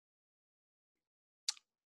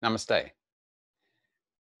Namaste.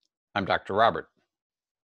 I'm Dr. Robert,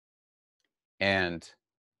 and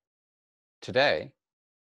today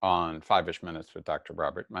on Five-ish Minutes with Dr.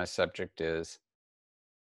 Robert, my subject is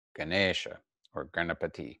Ganesha or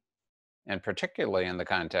Ganapati, and particularly in the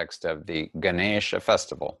context of the Ganesha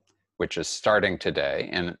Festival, which is starting today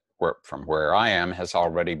and from where I am has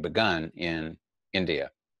already begun in India.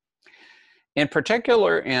 In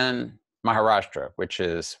particular in Maharashtra, which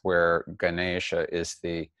is where Ganesha is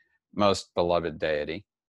the most beloved deity.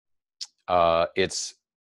 It's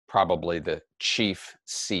probably the chief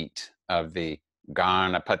seat of the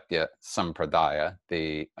Ganapatya Sampradaya,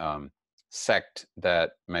 the sect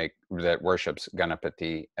that worships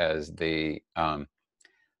Ganapati as the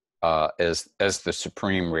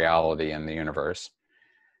supreme reality in the universe.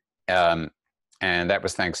 And that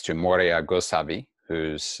was thanks to Maurya Gosavi,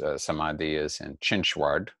 whose samadhi is in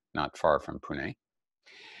Chinchwad, not far from Pune.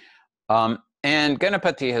 And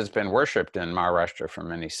Ganapati has been worshipped in Maharashtra for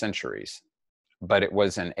many centuries. But it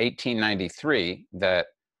was in 1893 that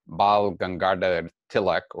Bal Gangadhar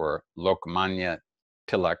Tilak, or Lokmanya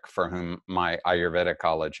Tilak, for whom my Ayurveda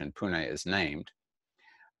college in Pune is named,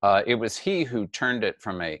 it was he who turned it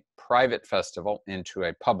from a private festival into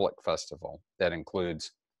a public festival that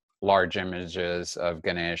includes large images of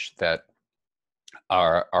Ganesh that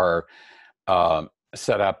are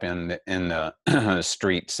set up in the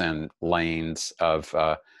streets and lanes of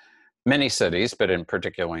many cities, but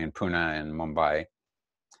particularly in Pune and Mumbai,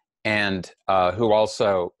 and who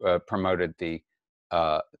also promoted the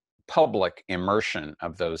public immersion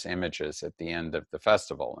of those images at the end of the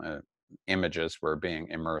festival. Images were being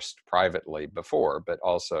immersed privately before, but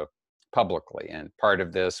also publicly. And part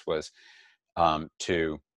of this was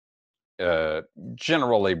to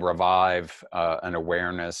generally revive an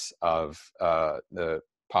awareness of the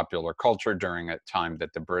popular culture during a time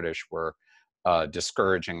that the British were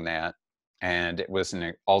discouraging that. And it was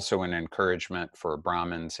also an encouragement for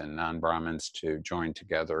Brahmins and non-Brahmins to join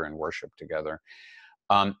together and worship together.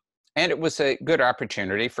 And it was a good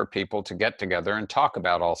opportunity for people to get together and talk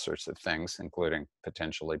about all sorts of things, including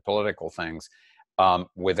potentially political things,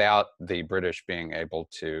 without the British being able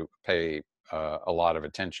to pay a lot of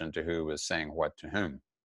attention to who was saying what to whom.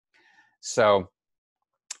 So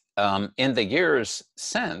in the years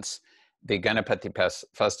since, the Ganapati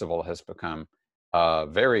Festival has become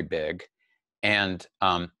very big. And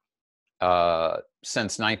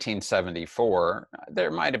since 1974,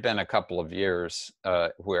 there might have been a couple of years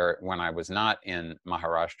when I was not in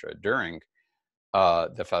Maharashtra during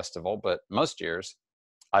the festival, but most years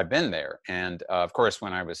I've been there. And of course,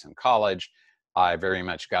 when I was in college, I very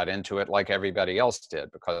much got into it like everybody else did,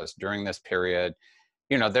 because during this period,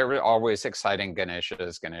 there were always exciting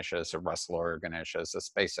Ganeshas. Ganesha's a wrestler, Ganesha's a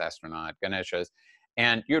space astronaut, Ganesha's,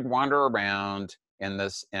 and you'd wander around in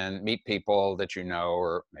this and meet people that you know,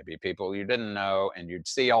 or maybe people you didn't know, and you'd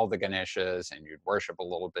see all the Ganeshas and you'd worship a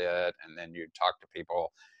little bit, and then you'd talk to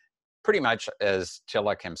people pretty much as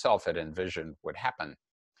Tilak himself had envisioned would happen.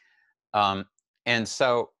 And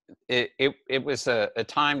so it was a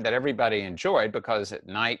time that everybody enjoyed, because at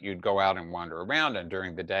night you'd go out and wander around, and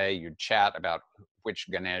during the day you'd chat about which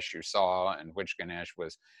Ganesh you saw and which Ganesh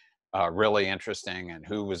was really interesting and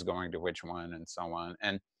who was going to which one and so on.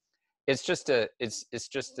 And it's just a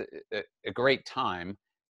great time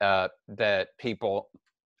that people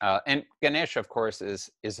and Ganesh, of course, is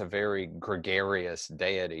a very gregarious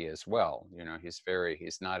deity as well. He's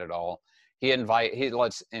not at all. He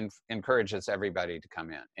encourages everybody to come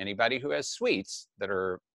in. Anybody who has sweets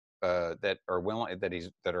that they're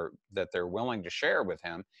willing to share with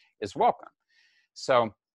him is welcome.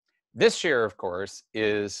 So this year, of course,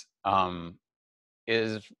 is going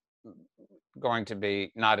to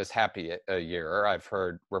be not as happy a year. I've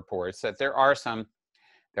heard reports that there are some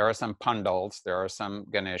pandals, there are some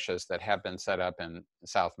Ganeshas that have been set up in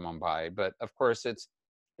South Mumbai, but of course it's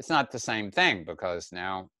not the same thing, because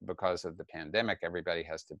now, because of the pandemic, everybody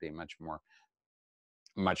has to be much more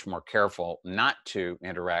careful not to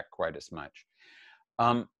interact quite as much.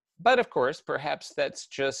 But of course, perhaps that's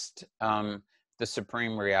just the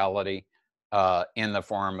supreme reality in the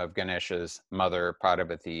form of Ganesha's mother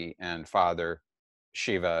Parvati and father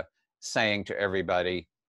Shiva saying to everybody,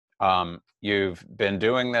 you've been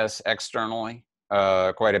doing this externally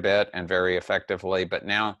quite a bit and very effectively, but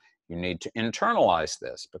now you need to internalize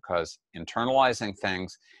this, because internalizing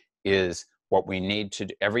things is what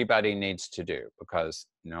everybody needs to do, because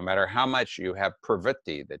no matter how much you have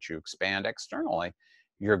pravritti that you expand externally,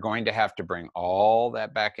 you're going to have to bring all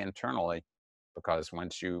that back internally, because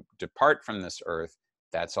once you depart from this earth,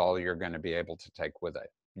 that's all you're going to be able to take with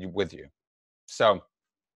you. So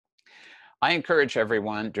I encourage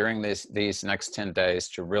everyone during these next 10 days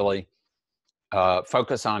to really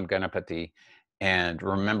focus on Ganapati and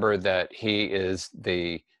remember that he is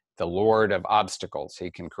the Lord of obstacles.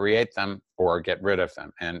 He can create them or get rid of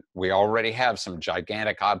them. And we already have some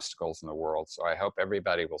gigantic obstacles in the world. So I hope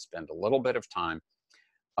everybody will spend a little bit of time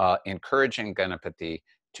encouraging Ganapati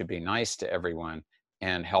to be nice to everyone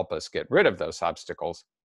and help us get rid of those obstacles.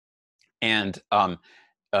 And uh,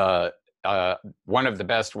 one of the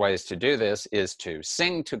best ways to do this is to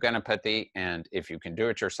sing to Ganapati. And if you can do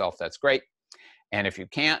it yourself, that's great. And if you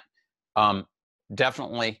can't,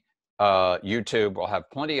 definitely YouTube will have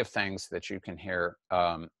plenty of things that you can hear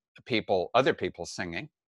other people singing.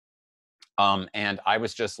 And I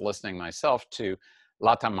was just listening myself to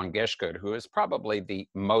Lata Mangeshkar, who is probably the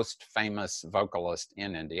most famous vocalist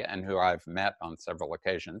in India and who I've met on several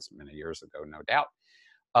occasions, many years ago, no doubt,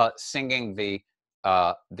 singing the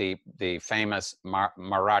famous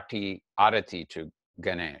Marathi Aditi to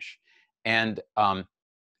Ganesh. And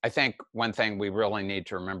I think one thing we really need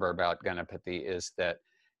to remember about Ganapati is that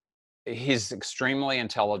he's extremely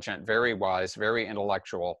intelligent, very wise, very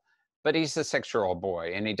intellectual, but he's a 6-year-old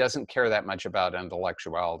boy and he doesn't care that much about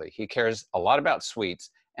intellectuality. He cares a lot about sweets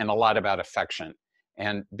and a lot about affection.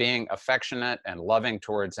 And being affectionate and loving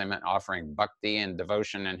towards him and offering bhakti and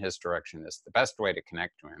devotion in his direction is the best way to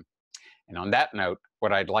connect to him. And on that note,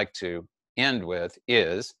 what I'd like to end with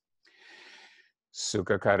is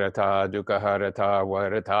Sukhakarata, Dukhaharata,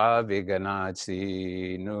 Varata,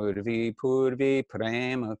 Viganati, Nurvi, Purvi,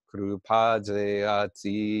 Prema, Krupajayati,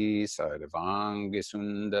 Sarvangi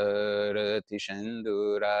Sundarati,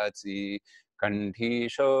 Shendurati, Kanti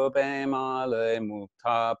Shobe Male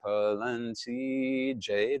Mukta Palanti,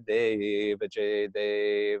 Jai Deva, Jai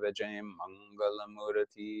Deva, Jai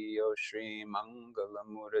Mangalamurati, O Shri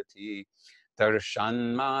Mangalamurati,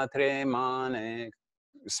 Darshan Matre Mane,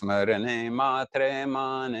 Smarane matre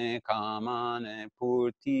mane kamane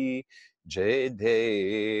purti, Jai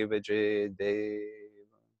Deva, Jai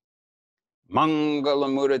Deva.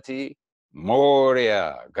 Mangalamurati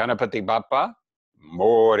Moria, Ganapati Bappa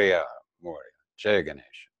Moria, Moria. Jai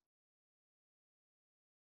Ganesh.